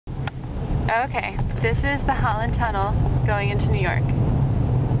Okay, this is the Holland Tunnel going into New York.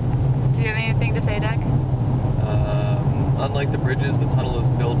 Do you have anything to say, Doug? Unlike the bridges, the tunnel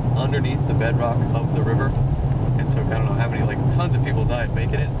is built underneath the bedrock of the river. And took, I don't know how many, tons of people died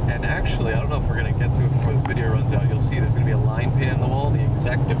making it. And actually, I don't know if we're going to get to it before this video runs out. You'll see there's going to be a line painted on the wall, the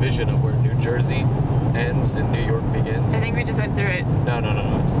exact division of where New Jersey ends and New York begins. I think we just went through it. No,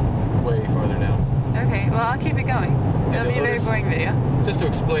 it's way farther down. Okay, well, I'll keep it going. It'll be a very boring video. Just to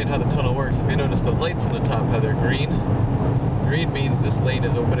explain how the tunnel works, if you notice the lights on the top, how they're green. Green means this lane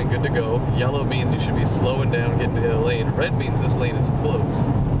is open and good to go. Yellow means you should be slowing down, getting to the other lane. Red means this lane is closed.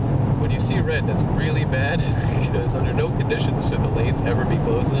 When you see red, that's really bad, because under no conditions should the lanes ever be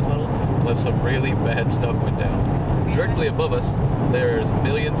closed in the tunnel, unless some really bad stuff went down. Directly above us, there's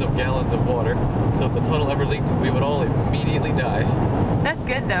millions of gallons of water, so if the tunnel ever leaked, we would all immediately die. That's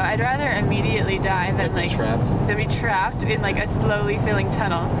good, though. I'd rather immediately die than be trapped. To be trapped in a slowly filling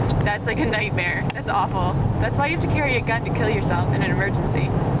tunnel. That's a nightmare. That's awful. That's why you have to carry a gun to kill yourself in an emergency.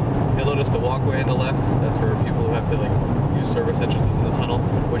 You'll notice the walkway on the left. That's for people who have to use service entrances in the tunnel,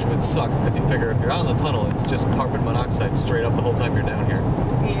 which would suck because you figure if you're out in the tunnel, it's just carbon monoxide straight up the whole time you're down here.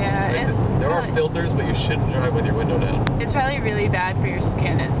 Yeah. There are filters, but you shouldn't drive with your window down. It's probably really bad for your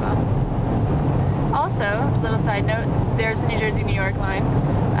skin as well. Also, little side note, there's the New Jersey-New York line.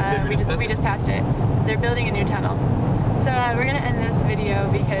 We just passed it. They're building a new tunnel. So we're going to end this video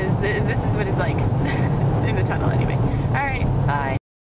because this is what it's like in the tunnel anyway. Alright, bye.